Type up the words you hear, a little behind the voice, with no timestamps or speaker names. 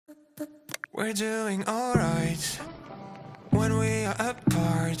We're doing alright. When we are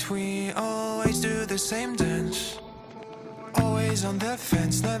apart, we always do the same dance. Always on the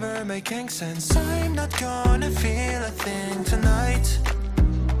fence, never making sense. I'm not gonna feel a thing tonight.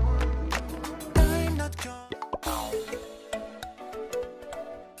 I'm not gonna.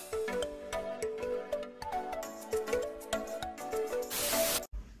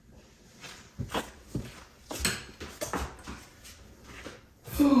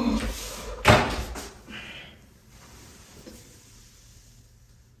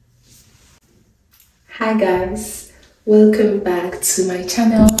 Hi guys, welcome back to my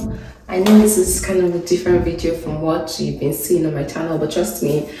channel. I know this is kind of a different video from what you've been seeing on my channel, but trust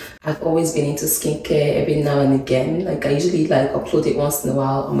me, I've always been into skincare every now and again. Like I usually upload it once in a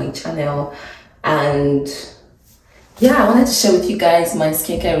while on my channel, and yeah, I wanted to share with you guys my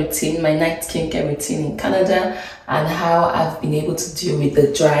skincare routine, my night skincare routine in Canada, and how I've been able to deal with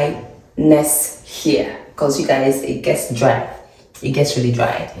the dryness here, because you guys, it gets dry, it gets really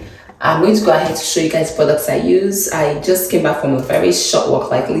dry. I'm going to go ahead to show you guys products I use. I just came back from a very short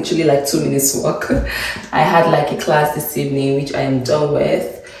walk, like literally 2 minutes walk. I had like a class this evening, which I am done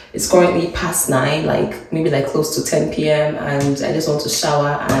with. It's currently past 9, maybe close to 10 p.m. and I just want to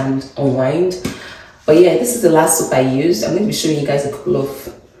shower and unwind. But yeah, this is the last soap I used. I'm going to be showing you guys a couple of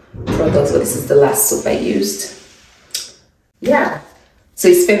products, but this is the last soap I used. Yeah, so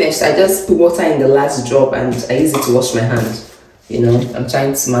it's finished. I just put water in the last drop and I use it to wash my hand. You know, I'm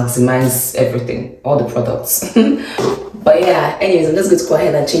trying to maximize everything, all the products. But yeah, anyways, I'm just going to go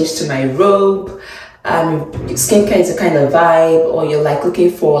ahead and change to my robe. Skincare is a kind of vibe, or you're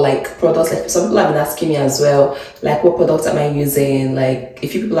looking for products. Like some people have been asking me as well, what products am I using? A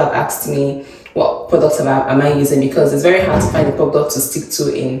few people have asked me what products am I using, because it's very hard to find a product to stick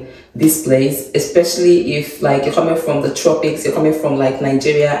to in this place, especially if you're coming from the tropics, you're coming from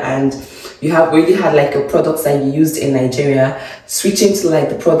Nigeria, and you have already had a products that you used in Nigeria. Switching to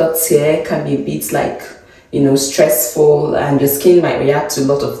the products here can be a bit stressful, and your skin might react to a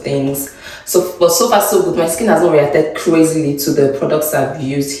lot of things. But so far so good. My skin has not reacted crazily to the products I've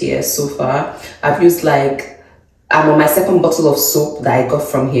used here so far. I've used I'm on my second bottle of soap that I got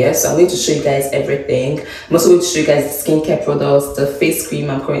from here, so I'm going to show you guys everything. I'm also going to show you guys the skincare products, the face cream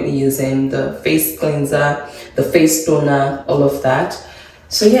I'm currently using, the face cleanser, the face toner, all of that.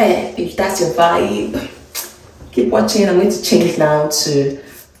 So yeah, if that's your vibe, keep watching. I'm going to change now to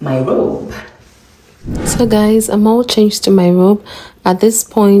my robe. So guys, I'm all changed to my robe. At this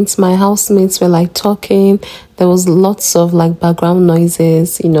point, my housemates were talking. There was lots of background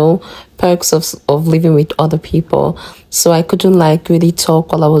noises, perks of living with other people. So I couldn't really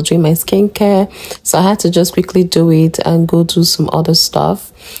talk while I was doing my skincare. So I had to just quickly do it and go do some other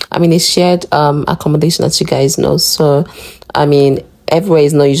stuff. I mean, it's shared accommodation, as you guys know. So I mean, everywhere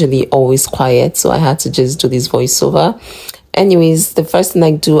is not usually always quiet, so I had to just do this voiceover. Anyways, the first thing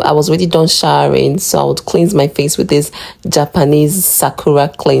I do, I was already done showering, so I would cleanse my face with this Japanese Sakura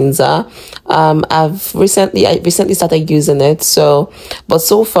cleanser. I recently started using it, but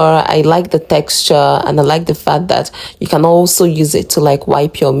so far I like the texture, and I like the fact that you can also use it to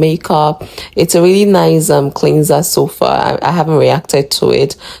wipe your makeup. It's a really nice cleanser so far. I haven't reacted to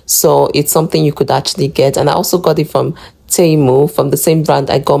it, so it's something you could actually get. And I also got it from Temu, from the same brand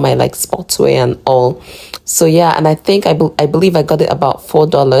I got my sportswear and all. So yeah, and I think I believe I got it about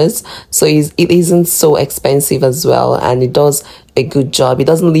 $4, so it isn't so expensive as well, and it does a good job. It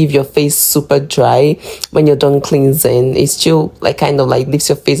doesn't leave your face super dry when you're done cleansing. It still leaves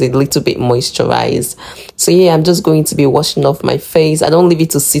your face a little bit moisturized. So yeah, I'm just going to be washing off my face. I don't leave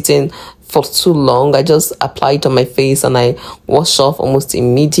it to sit in for too long. I just apply it on my face and I wash off almost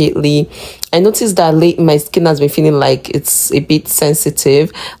immediately. I noticed that lately my skin has been feeling it's a bit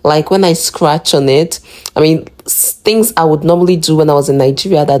sensitive. When I scratch on it, I mean, things I would normally do when I was in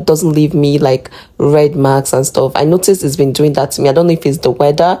Nigeria that doesn't leave me red marks and stuff. I noticed it's been doing that to me. I don't know if it's the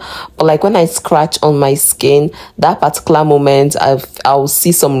weather, but when I scratch on my skin, that particular moment, I'll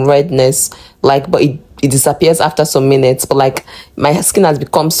see some redness, but it disappears after some minutes. But my skin has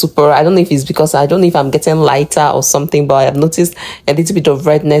become super, I don't know if it's because I don't know if I'm getting lighter or something, but I've noticed a little bit of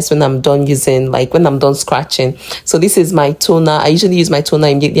redness when I'm done using, when I'm done scratching. So this is my toner. I usually use my toner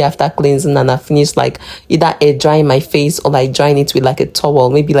immediately after cleansing, and I finish either air drying my face or drying it with a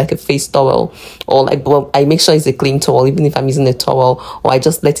towel, maybe a face towel, or I make sure it's a clean towel even if I'm using a towel, or I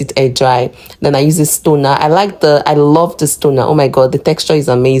just let it air dry. Then I use this toner. I love this toner. Oh my god, the texture is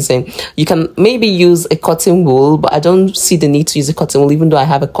amazing. You can maybe use a cotton wool, but I don't see the need to use a cotton wool. Even though I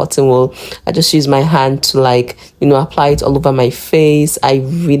have a cotton wool, I just use my hand to apply it all over my face. I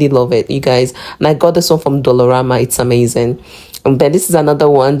really love it, you guys. And I got this one from Dollarama. It's amazing. And then this is another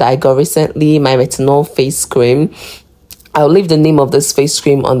one that I got recently, my retinol face cream. I'll leave the name of this face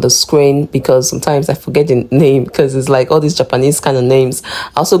cream on the screen because sometimes I forget the name because it's like all these Japanese kind of names.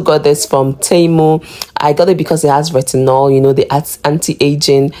 I also got this from Temu. I got it because it has retinol, you know, the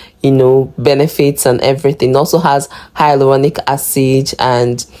anti-aging, you know, benefits and everything. It also has hyaluronic acid,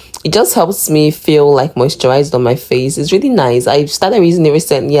 and it just helps me feel like moisturized on my face. It's really nice. I started using it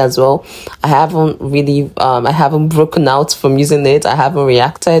recently as well. I haven't really I haven't broken out from using it. I haven't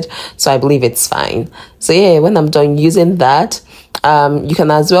reacted, so I believe it's fine. So yeah, when I'm done using that, you can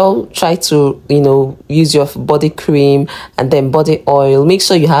as well try to, you know, use your body cream and then body oil. Make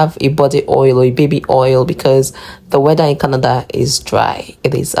sure you have a body oil or a baby oil because the weather in Canada is dry.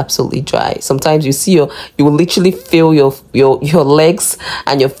 It is absolutely dry. Sometimes you will literally feel your legs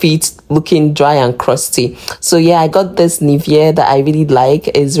and your feet looking dry and crusty. So yeah, I got this Nivea that I really like.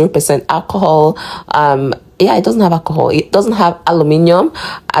 It's 0% alcohol. Yeah, it doesn't have alcohol. It doesn't have aluminium.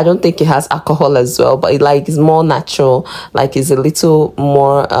 I don't think it has alcohol as well, but it is more natural. Like it's a little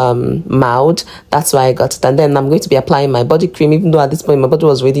more mild. That's why I got it. And then I'm going to be applying my body cream, even though at this point my body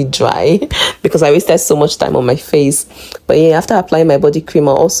was really dry because I wasted so much time on my face. But yeah, after applying my body cream,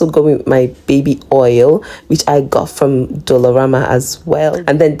 I'll also go with my baby oil, which I got from Dollarama as well.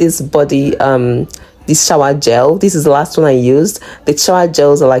 And then this body this shower gel, this is the last one I used. The shower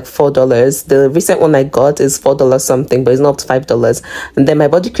gels are like $4. The recent one I got is $4 something, but it's not up to $5. And then my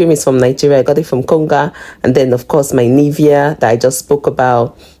body cream is from Nigeria. I got it from Conga. And then of course my Nivea that I just spoke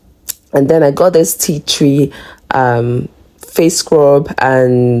about. And then I got this tea tree face scrub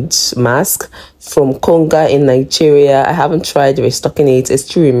and mask from Conga in Nigeria. I haven't tried restocking it. It's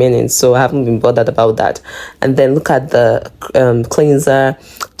still remaining, so I haven't been bothered about that. And then look at the cleanser,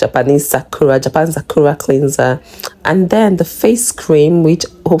 Japan Sakura cleanser. And then the face cream, which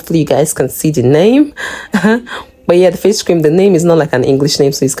hopefully you guys can see the name. But yeah, the face cream, the name is not like an English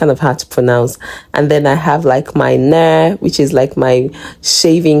name, so it's kind of hard to pronounce. And then I have like my Nair, which is like my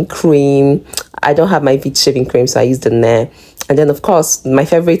shaving cream. I don't have my Veet shaving cream, so I use the Nair. And then of course, my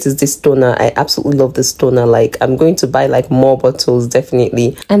favorite is this toner. I absolutely love this toner. Like I'm going to buy like more bottles,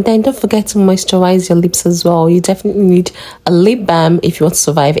 definitely. And then don't forget to moisturize your lips as well. You definitely need a lip balm if you want to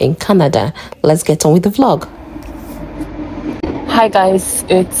survive in Canada. Let's get on with the vlog. Hi guys,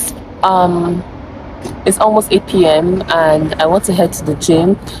 it's almost 8 p.m. and I want to head to the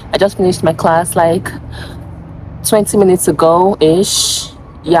gym. I just finished my class like 20 minutes ago ish.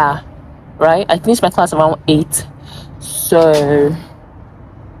 Yeah, right, I finished my class around 8. So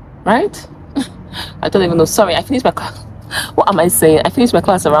right, I don't even know, sorry, I finished my class, what am I saying, I finished my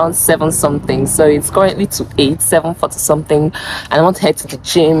class around 7 something, so it's currently to 7:40 something, and I want to head to the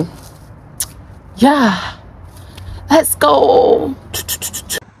gym. Yeah, let's go.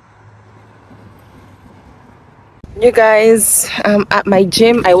 You guys, at my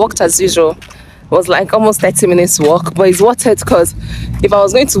gym, I walked as usual. It was like almost 30 minutes walk, but it's worth it because if I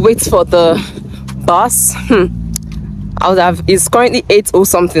was going to wait for the bus, I would have, it's currently 8:00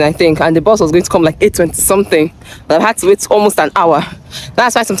 something I think, and the bus was going to come like 8:20 something, but I've had to wait almost an hour.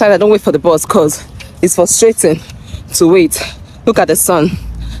 That's why sometimes I don't wait for the bus, because it's frustrating to wait. Look at the sun,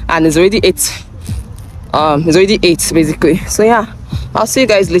 and it's already 8. It's already 8 basically. So yeah, I'll see you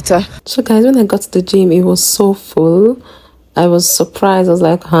guys later. So guys, when I got to the gym, it was so full. I was surprised. I was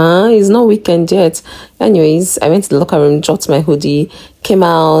like, huh? It's not weekend yet. Anyways, I went to the locker room, dropped my hoodie, came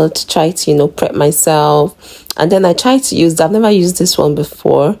out, tried to, you know, prep myself. And then I tried to use, I've never used this one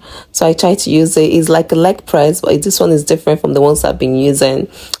before. So I tried to use it. It's like a leg press, but this one is different from the ones I've been using.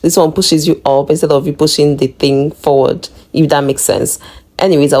 This one pushes you up instead of you pushing the thing forward, if that makes sense.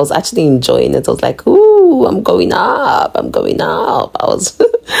 Anyways, I was actually enjoying it. I was like, ooh, I'm going up. I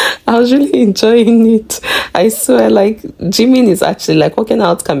was really enjoying it. I swear, like, gymming is actually, like, working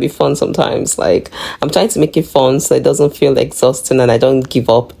out can be fun sometimes. Like, I'm trying to make it fun so it doesn't feel exhausting and I don't give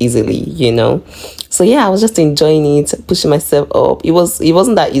up easily, you know. So yeah, I was just enjoying it, pushing myself up. It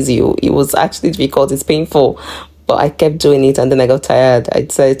wasn't that easy. It was actually difficult. It's painful, but I kept doing it, and then I got tired. I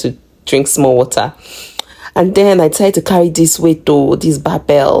decided to drink some more water. And then I decided to carry this weight to this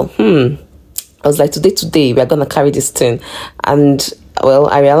barbell. I was like, today we're gonna carry this thing. And well,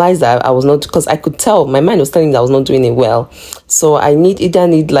 I realized that I was not, because I could tell my mind was telling me that I was not doing it well. So I either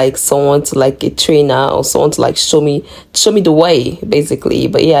need like someone to, like a trainer or someone to like show me the way basically.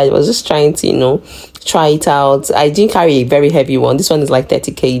 But yeah, I was just trying to, you know, try it out. I didn't carry a very heavy one. This one is like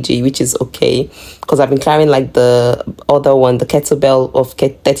 30 kg, which is okay because I've been carrying like the other one, the kettlebell of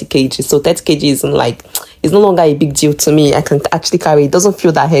 30 kg. So 30 kg isn't like, it's no longer a big deal to me. I can actually carry it. Doesn't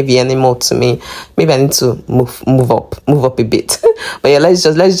feel that heavy anymore to me. Maybe I need to move up a bit. But yeah, let's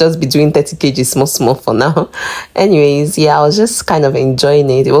just be doing 30 kg small for now. Anyways, yeah, I was just kind of enjoying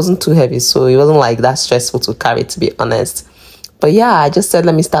it. It wasn't too heavy, so it wasn't like that stressful to carry, to be honest. But yeah, I just said,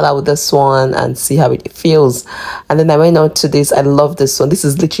 let me start out with this one and see how it feels. And then I went on to this. I love this one. This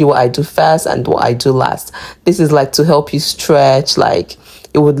is literally what I do first and what I do last. This is like to help you stretch. Like,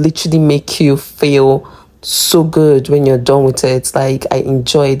 it would literally make you feel so good when you're done with it. Like, I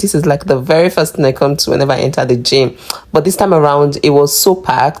enjoy it. This is like the very first thing I come to whenever I enter the gym. But this time around, it was so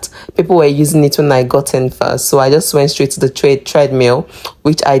packed. People were using it when I got in first. So I just went straight to the treadmill,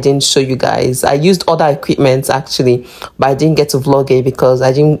 which I didn't show you guys. I used other equipment actually, but I didn't get to vlog it because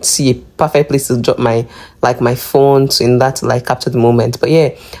I didn't see a perfect place to drop my phone in that to like capture the moment. But yeah,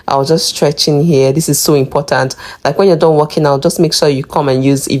 I was just stretching here. This is so important. Like, when you're done working out, just make sure you come and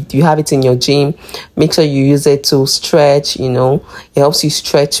use, if you have it in your gym, make sure you use it to stretch. You know, it helps you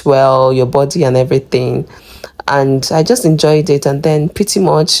stretch well, your body and everything. And I just enjoyed it, and then pretty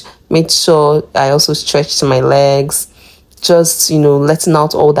much made sure I also stretched my legs, just, you know, letting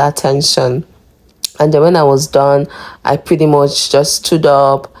out all that tension. And then when I was done, I pretty much just stood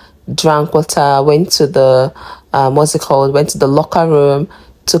up, drank water, went to the went to the locker room,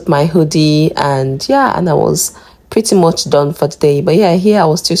 took my hoodie, and yeah, and I was pretty much done for the day. But yeah, here I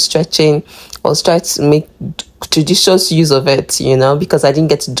was still stretching. I was trying to make judicious use of it, you know, because I didn't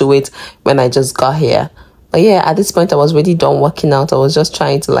get to do it when I just got here. But yeah, at this point I was really done working out. I was just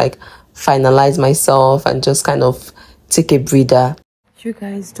trying to like finalize myself and just kind of take a breather. You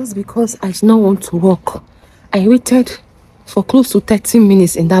guys, just because I did not want to walk, I waited for close to 30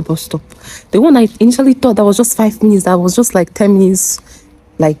 minutes in that bus stop. The one I initially thought that was just 5 minutes, that was just like 10 minutes,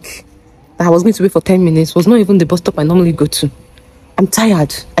 like I was going to wait for 10 minutes, was not even the bus stop I normally go to. I'm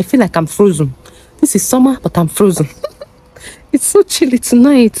tired. I feel like I'm frozen. This is summer, but I'm frozen. It's so chilly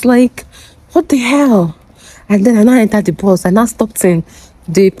tonight. Like, what the hell? And then I now entered the bus. I now stopped in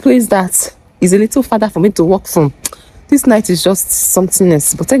the place that is a little farther for me to walk from. This night is just something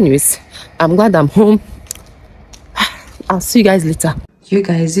else. But anyways, I'm glad I'm home. I'll see you guys later. You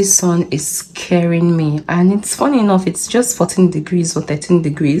guys, this sun is scaring me. And it's funny enough, it's just 14 degrees or 13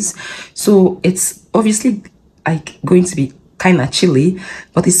 degrees. So it's obviously like going to be kind of chilly.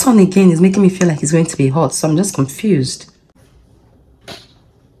 But the sun again is making me feel like it's going to be hot. So I'm just confused.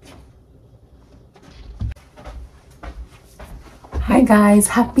 Hi guys,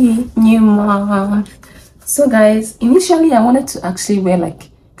 happy new month. So guys, initially I wanted to actually wear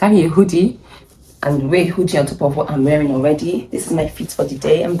carry a hoodie and wear a hoodie on top of what I'm wearing already. This is my fit for the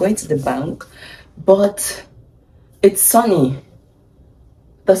day. I'm going to the bank, but it's sunny.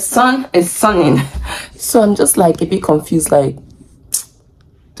 The sun is sunning. So I'm just like a bit confused, like,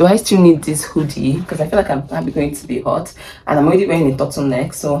 do I still need this hoodie? Because I feel like I'm probably going to be hot and I'm already wearing a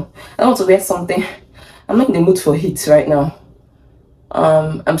turtleneck, so I want to wear something. I'm not in the mood for heat right now.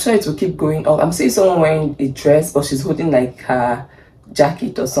 I'm sure it will keep going up. I'm seeing someone wearing a dress, but she's holding like her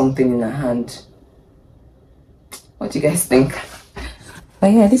jacket or something in her hand. What do you guys think?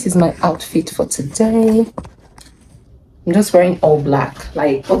 But yeah, this is my outfit for today. I'm just wearing all black.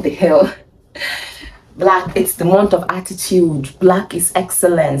 Like, what the hell? Black, it's the month of attitude. Black is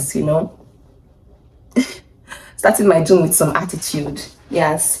excellence, you know. Starting my June with some attitude.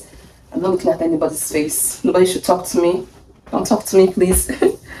 Yes, I'm not looking at anybody's face. Nobody should talk to me. Don't talk to me, please.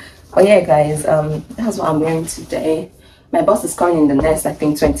 But yeah, guys, that's what I'm wearing today. My boss is coming in the next, I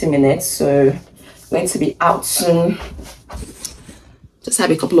think, 20 minutes, so I'm going to be out soon. Just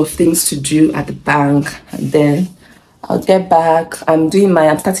have a couple of things to do at the bank, and then I'll get back. I'm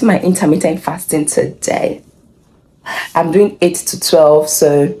starting my intermittent fasting today. I'm doing 8 to 12,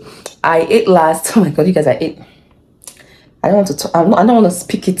 so I ate last. Oh my god, you guys, I ate. I don't want to talk, I don't want to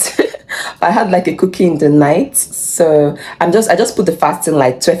speak it. I had like a cookie in the night, so I just put the fasting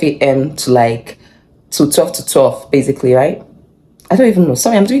like 12 a.m. to 12 to 12 basically, right? I don't even know.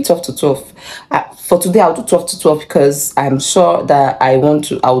 Sorry, I'm doing 12 to 12. For today, I'll do 12 to 12 because I'm sure that I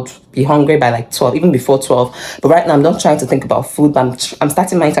would be hungry by like 12, even before 12. But right now, I'm not trying to think about food, but I'm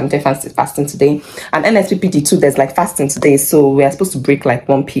starting my intermittent fasting today. And NSPPD too, there's like fasting today, so we are supposed to break like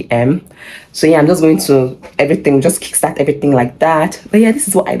 1 p.m. So yeah, I'm just going to just kickstart everything like that. But yeah, this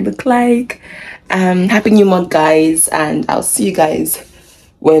is what I look like. Happy new month, guys, and I'll see you guys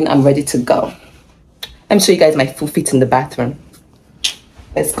when I'm ready to go. Let me show you guys my full fit in the bathroom.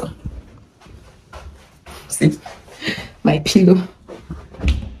 Let's go. See my pillow.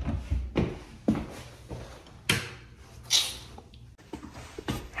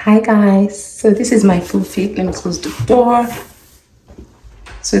 Hi guys, so this is my full fit. Let me close the door.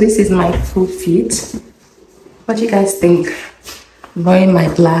 So this is my full fit. What do you guys think? I'm wearing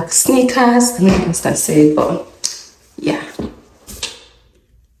my black sneakers. I know you can start saying, but yeah.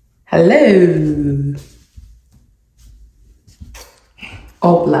 Hello.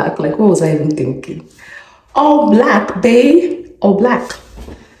 All black. Like, what was I even thinking? All black, babe. All black.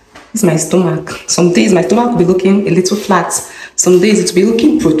 This is my stomach. Some days my stomach will be looking a little flat. Some days it will be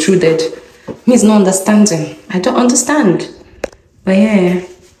looking protruded. Means not understanding. I don't understand. But yeah,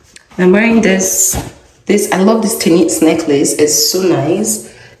 I'm wearing this. I love this tennis necklace. It's so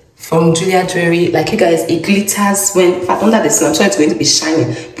nice. From Julia Jewelry. Like you guys, it glitters when, in fact, under the sun, so it's going to be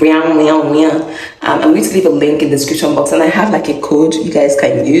shining. I'm going to leave a link in the description box, and I have like a code you guys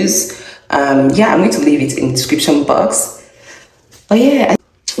can use. Yeah, I'm going to leave it in the description box. But yeah,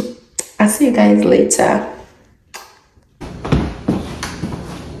 I'll see you guys later.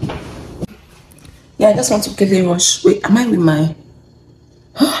 Yeah, I just want to quickly rush. Wait, am I with my...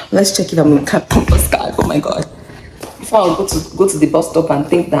 Let's check it. I'm with campus card. Oh my god. Before I'll go to the bus stop and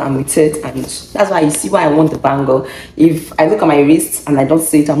think that I'm with it, and that's why you see why I want the bangle. If I look at my wrist and I don't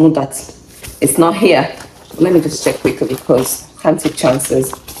see it, I know that it's not here. Let me just check quickly because I can't take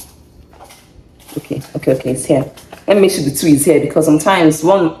chances. Okay, it's here. Let me make sure the 2 is here, because sometimes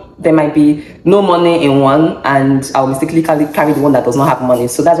there might be no money in one and I'll mistakenly carry the one that does not have money.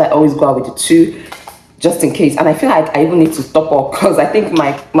 So that's why I always go out with the 2, just in case. And I feel like I even need to top up because I think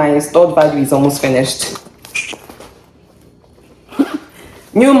my stored value is almost finished.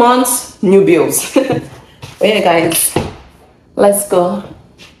 New month, new bills. But yeah guys, let's go.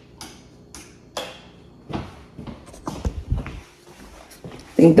 I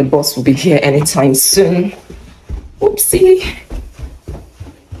think the boss will be here anytime soon. Oopsie.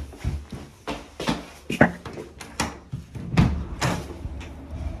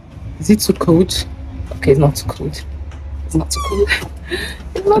 Is it too cold? Okay, it's not too cold. It's not too cold.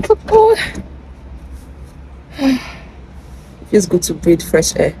 It's not too cold. It feels good to breathe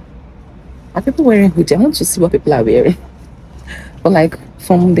fresh air. Are people wearing hoodie? I want to see what people are wearing. But like,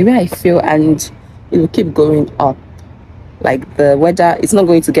 from the way I feel, and it will keep going up. Like the weather, it's not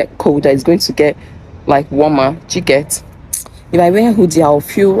going to get colder, it's going to get like warmer. Do you get? If I wear a hoodie, I'll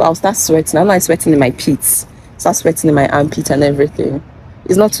start sweating. I'm not sweating in my pits, start sweating in my armpit and everything.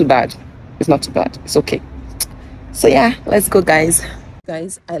 It's not too bad. It's not too bad. It's okay. So yeah, let's go guys.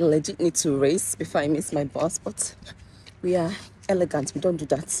 Guys, I legit need to race before I miss my bus, but we are elegant. We don't do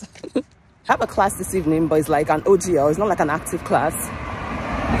that. I have a class this evening, but it's like an OGL. It's not like an active class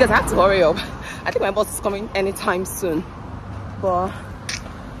because I have to hurry up. I think my boss is coming anytime soon. But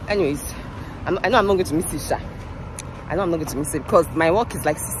anyways, I know I'm not going to miss it. I know I'm not going to miss it because my walk is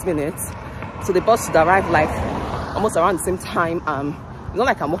like 6 minutes. So the bus should arrive like almost around the same time. It's not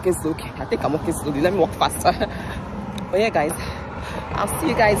like I'm walking slow. I think I'm walking slowly. Let me walk faster. But yeah guys, I'll see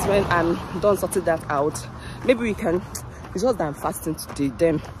you guys when I'm done sorting that out. Maybe we can, it's just that I'm fasting today.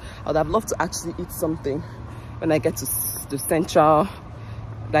 Then I would have loved to actually eat something when I get to the central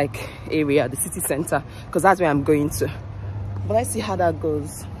like area, the city center, because that's where I'm going to. But let's see how that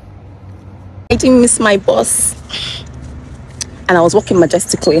goes. I didn't miss my bus and I was walking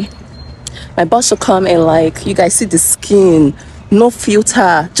majestically. My boss should come and like, you guys see the skin, no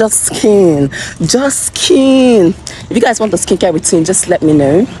filter, just skin. If you guys want the skincare routine, just let me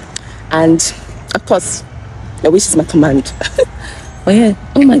know. And of course, your wish is my command. But yeah,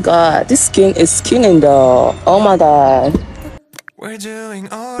 oh my god, this skin is skinning though. Oh my god. We're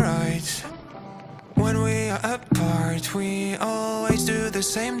doing alright. When we are apart, we always do the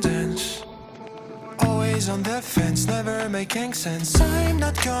same dance. Always on the fence, never making sense. I'm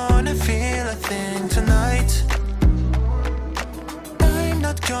not gonna feel a thing tonight. I'm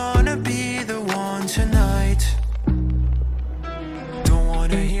not gonna be the one tonight. Don't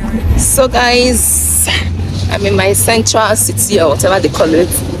wanna hear it. So guys, I'm in my central city or whatever they call it.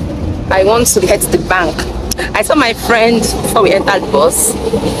 I want to head to the bank. I saw my friend before we entered the bus.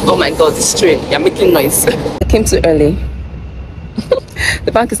 Oh my god, this train, you're making noise. I came too early.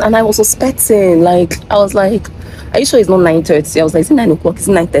 The bank is, and I was suspecting, like, I was like, are you sure it's not 9:30? I was like, is it 9 o'clock? Is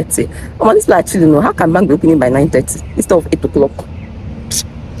it 9:30? Oh, this actually no. How can bank be opening by 9:30 instead of 8 o'clock?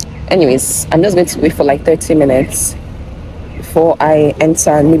 Anyways, I'm just going to wait for like 30 minutes before I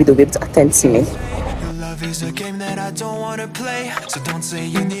enter, and maybe they'll be able to attend to me. Your love is a game that I don't wanna play, so don't say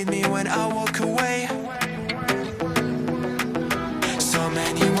you need me when I walk away. So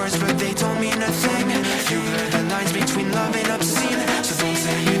many words, but they don't mean a thing. You blur the lines between love and obscene, so don't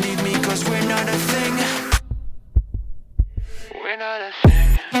say you need me, cause we're not a thing. We're not a thing.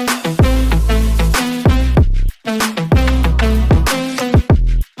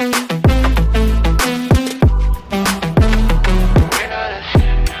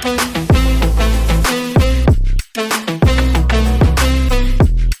 I'm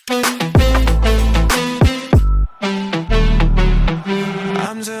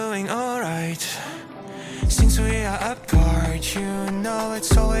doing alright. Since we are apart, you know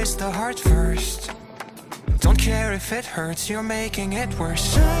it's always the heart first. Don't care if it hurts, you're making it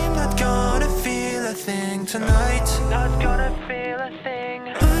worse. I'm not gonna feel a thing tonight. Not gonna feel a thing.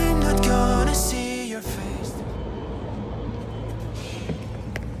 I'm not gonna see your face.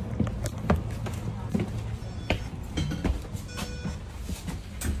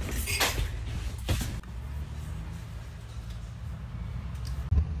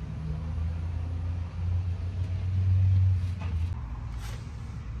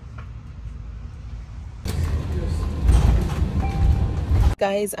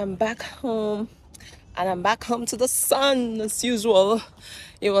 Guys, I'm back home, and I'm back home to the sun as usual.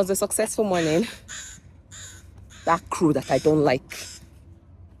 It was a successful morning. That crew that I don't like,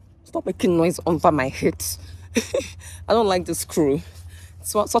 stop making noise over my head. I don't like this crew.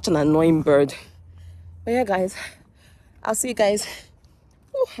 It's such an annoying bird. But yeah, guys, I'll see you guys.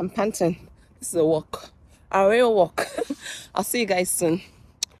 Oh, I'm panting. This is a walk, a real walk. I'll see you guys soon.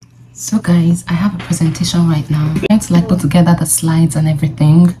 So guys, I have a presentation right now. I'm trying to like put together the slides and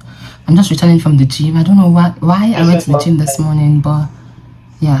everything. I'm just returning from the gym. I don't know why I went to the gym this morning, but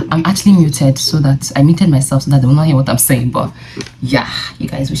yeah, I'm actually muted so that I muted myself so that they will not hear what I'm saying. But yeah, you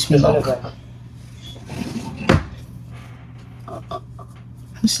guys wish me luck. How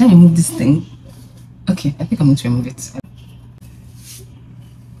should I remove this thing? Okay, I think I'm going to remove it.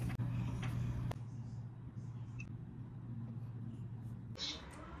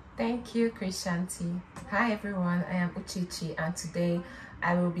 Thank you, Krishanti. Hi everyone, I am Uche, and today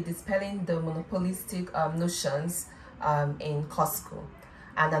I will be dispelling the monopolistic notions in Costco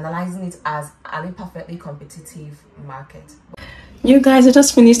and analyzing it as an imperfectly competitive market. You guys, I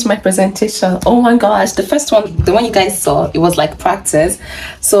just finished my presentation. Oh my gosh, the first one, the one you guys saw, it was like practice.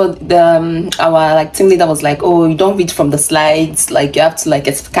 So the our like team leader was like, oh, you don't read from the slides, like you have to like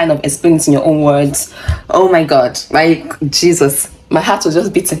kind of explain it in your own words. Oh my god, like Jesus, my heart was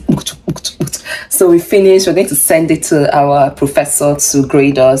just beating. So we finished. We're going to send it to our professor to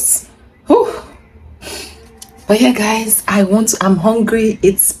grade us. Whew. But yeah, guys, I'm hungry.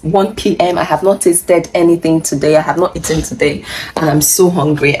 It's 1 p.m. I have not tasted anything today. I have not eaten today, and I'm so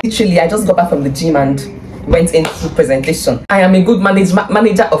hungry. Literally, I just got back from the gym and went into presentation. I am a good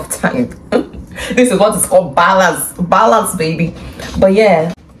manager of time. This is what is called balance, baby. But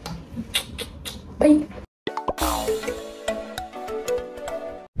yeah, bye.